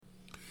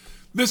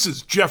This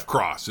is Jeff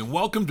Cross, and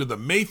welcome to the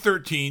May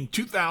 13,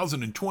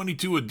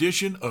 2022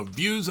 edition of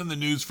Views on the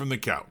News from the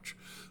Couch,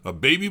 a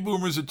baby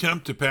boomer's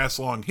attempt to pass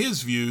along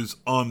his views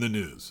on the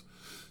news.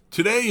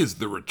 Today is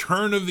the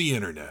return of the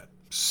internet.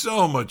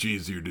 So much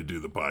easier to do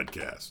the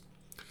podcast.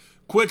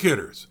 Quick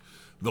hitters.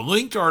 The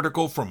linked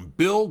article from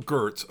Bill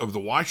Gertz of the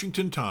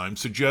Washington Times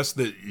suggests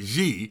that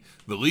Xi,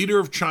 the leader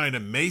of China,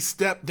 may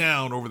step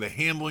down over the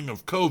handling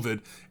of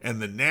COVID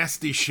and the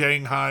nasty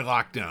Shanghai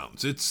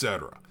lockdowns,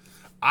 etc.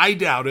 I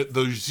doubt it,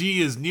 though Xi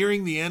is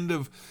nearing the end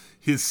of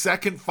his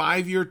second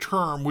 5-year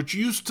term, which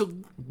used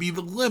to be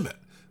the limit.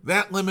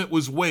 That limit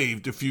was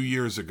waived a few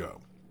years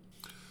ago.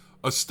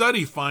 A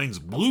study finds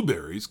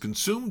blueberries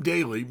consumed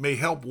daily may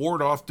help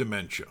ward off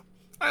dementia.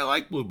 I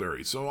like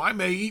blueberries, so I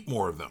may eat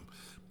more of them,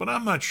 but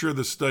I'm not sure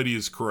the study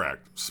is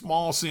correct.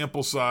 Small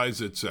sample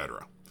size,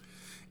 etc.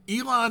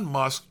 Elon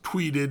Musk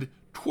tweeted,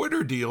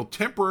 Twitter deal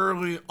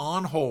temporarily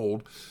on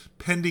hold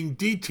pending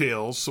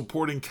details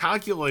supporting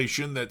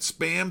calculation that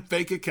spam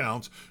fake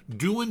accounts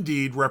do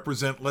indeed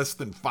represent less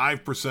than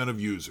 5% of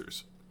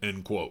users.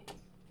 End quote.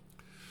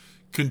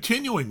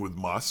 Continuing with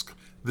Musk,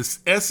 the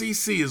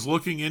SEC is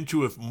looking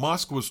into if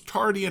Musk was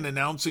tardy in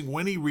announcing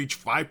when he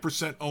reached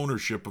 5%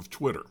 ownership of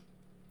Twitter.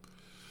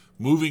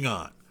 Moving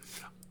on.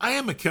 I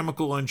am a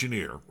chemical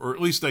engineer, or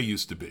at least I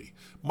used to be.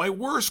 My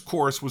worst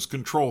course was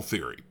control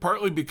theory,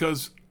 partly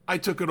because I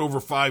took it over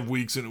 5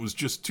 weeks and it was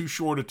just too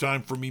short a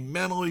time for me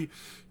mentally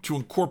to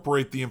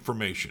incorporate the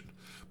information.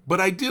 But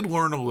I did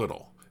learn a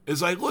little.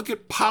 As I look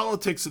at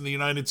politics in the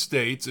United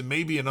States and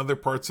maybe in other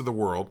parts of the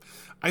world,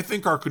 I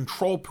think our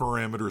control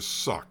parameters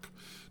suck.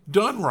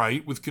 Done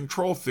right with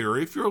control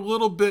theory, if you're a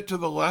little bit to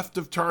the left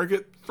of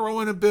target,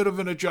 throw in a bit of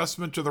an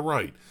adjustment to the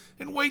right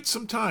and wait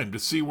some time to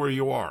see where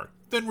you are,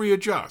 then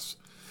readjust.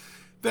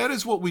 That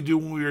is what we do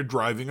when we are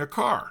driving a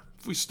car.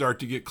 If we start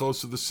to get close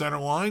to the center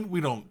line,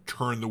 we don't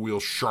turn the wheel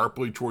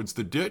sharply towards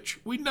the ditch,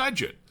 we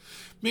nudge it.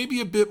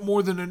 Maybe a bit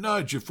more than a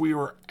nudge if we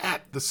are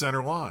at the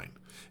center line.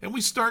 And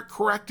we start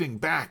correcting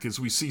back as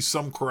we see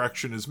some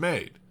correction is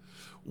made.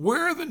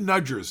 Where are the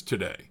nudgers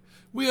today?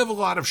 We have a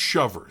lot of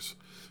shovers.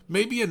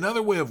 Maybe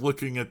another way of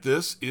looking at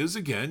this is,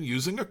 again,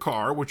 using a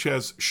car which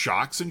has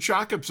shocks and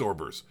shock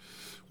absorbers.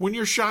 When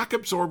your shock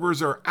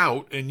absorbers are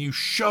out and you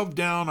shove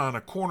down on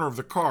a corner of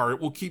the car, it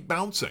will keep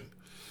bouncing.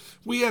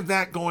 We have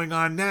that going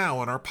on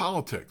now in our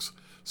politics.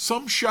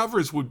 Some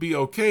shovers would be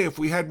okay if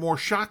we had more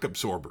shock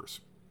absorbers.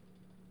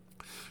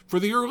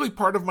 For the early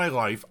part of my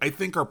life, I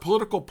think our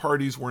political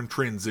parties were in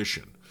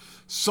transition.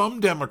 Some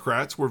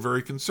Democrats were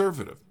very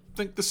conservative.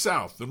 Think the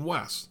South and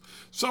West.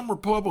 Some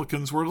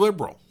Republicans were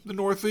liberal, the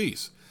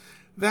Northeast.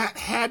 That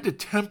had to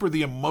temper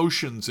the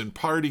emotions in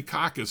party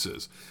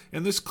caucuses,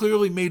 and this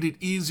clearly made it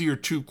easier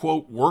to,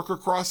 quote, work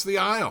across the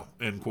aisle,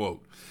 end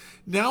quote.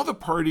 Now the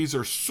parties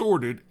are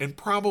sorted and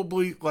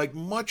probably like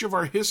much of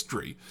our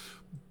history,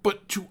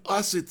 but to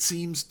us it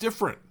seems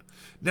different.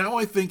 Now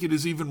I think it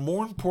is even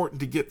more important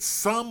to get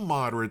some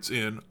moderates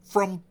in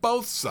from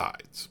both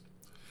sides.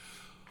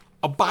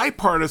 A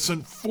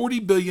bipartisan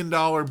 $40 billion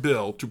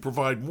bill to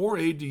provide more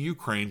aid to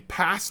Ukraine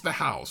passed the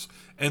House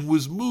and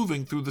was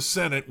moving through the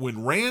Senate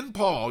when Rand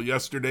Paul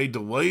yesterday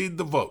delayed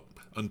the vote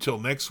until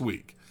next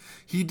week.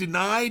 He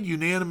denied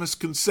unanimous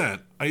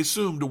consent, I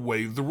assume to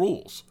waive the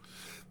rules.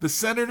 The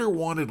senator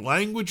wanted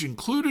language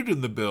included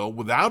in the bill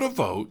without a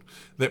vote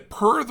that,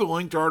 per the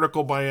linked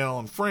article by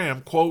Alan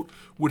Fram, quote,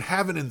 would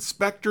have an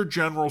inspector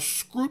general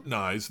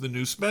scrutinize the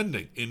new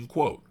spending, end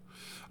quote.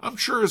 I'm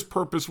sure his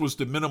purpose was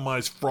to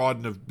minimize fraud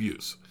and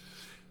abuse.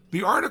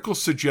 The article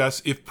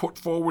suggests if put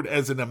forward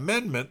as an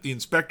amendment, the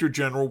inspector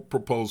general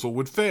proposal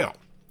would fail.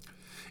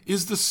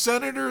 Is the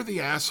senator the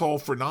asshole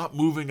for not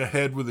moving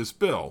ahead with his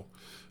bill,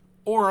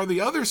 or are the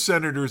other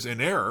senators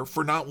in error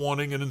for not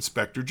wanting an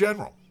inspector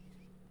general?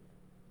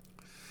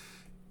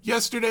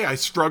 Yesterday, I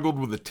struggled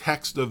with the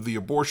text of the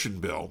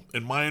abortion bill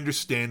and my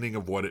understanding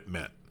of what it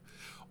meant.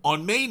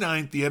 On May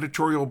 9th, the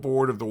editorial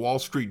board of the Wall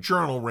Street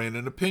Journal ran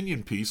an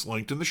opinion piece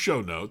linked in the show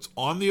notes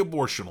on the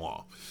abortion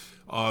law.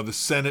 The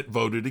Senate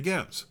voted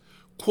against.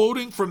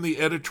 Quoting from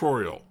the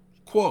editorial,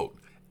 quote,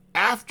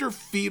 after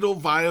fetal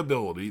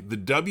viability, the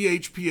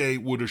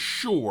WHPA would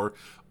assure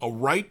a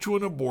right to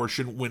an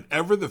abortion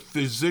whenever the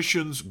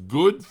physician's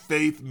good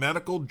faith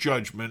medical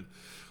judgment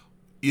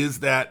is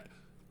that,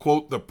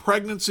 quote, the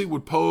pregnancy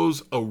would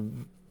pose a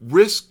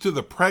risk to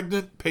the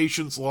pregnant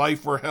patient's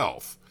life or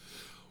health.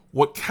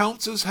 What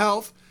counts as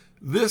health?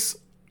 This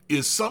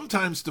is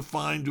sometimes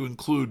defined to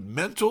include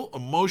mental,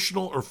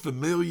 emotional, or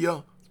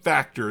familial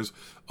factors,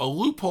 a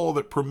loophole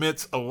that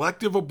permits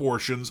elective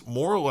abortions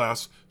more or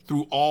less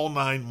through all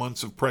 9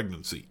 months of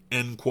pregnancy,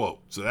 end quote.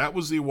 So that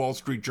was the Wall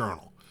Street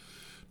Journal.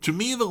 To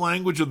me, the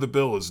language of the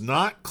bill is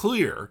not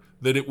clear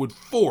that it would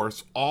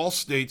force all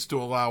states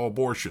to allow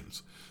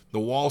abortions. The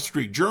Wall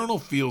Street Journal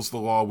feels the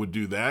law would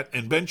do that,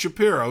 and Ben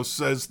Shapiro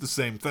says the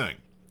same thing.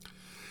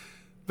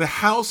 The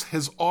House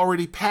has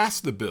already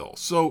passed the bill,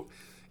 so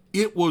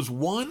it was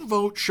one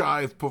vote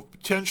shy of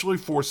potentially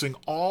forcing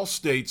all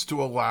states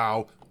to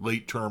allow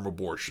late-term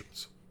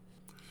abortions.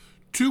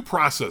 Two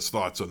process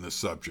thoughts on this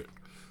subject.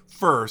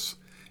 First,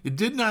 It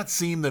did not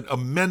seem that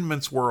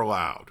amendments were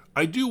allowed.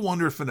 I do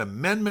wonder if an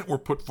amendment were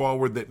put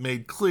forward that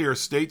made clear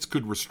states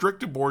could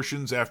restrict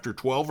abortions after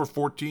 12 or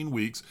 14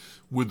 weeks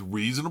with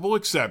reasonable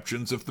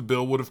exceptions if the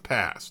bill would have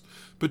passed,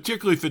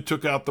 particularly if it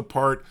took out the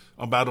part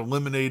about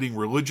eliminating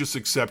religious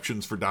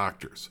exceptions for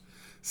doctors.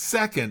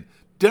 Second,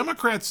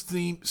 Democrats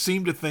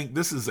seem to think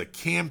this is a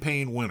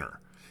campaign winner.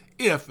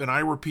 If, and I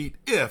repeat,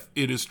 if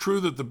it is true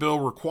that the bill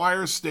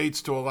requires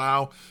states to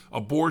allow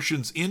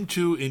abortions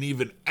into and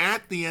even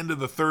at the end of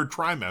the third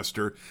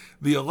trimester,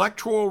 the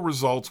electoral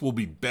results will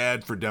be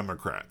bad for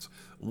Democrats.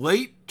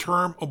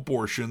 Late-term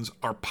abortions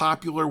are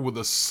popular with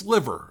a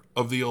sliver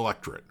of the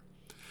electorate.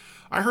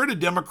 I heard a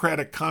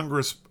Democratic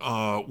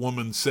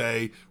congresswoman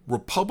say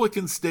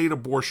Republican state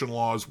abortion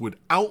laws would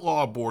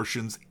outlaw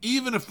abortions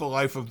even if the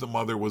life of the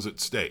mother was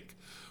at stake.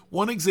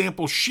 One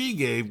example she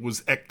gave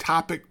was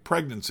ectopic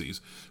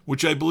pregnancies,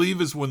 which I believe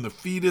is when the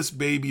fetus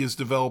baby is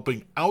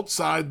developing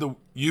outside the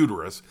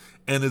uterus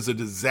and is a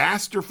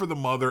disaster for the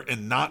mother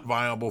and not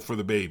viable for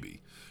the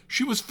baby.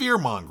 She was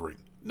fear-mongering.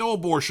 No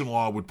abortion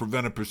law would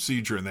prevent a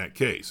procedure in that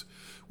case.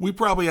 We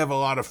probably have a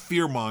lot of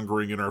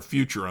fear-mongering in our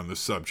future on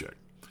this subject.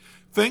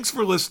 Thanks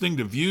for listening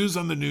to Views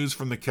on the News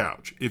from the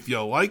Couch. If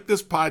you like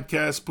this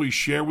podcast, please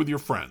share with your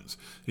friends.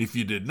 If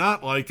you did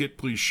not like it,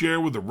 please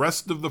share with the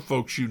rest of the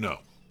folks you know.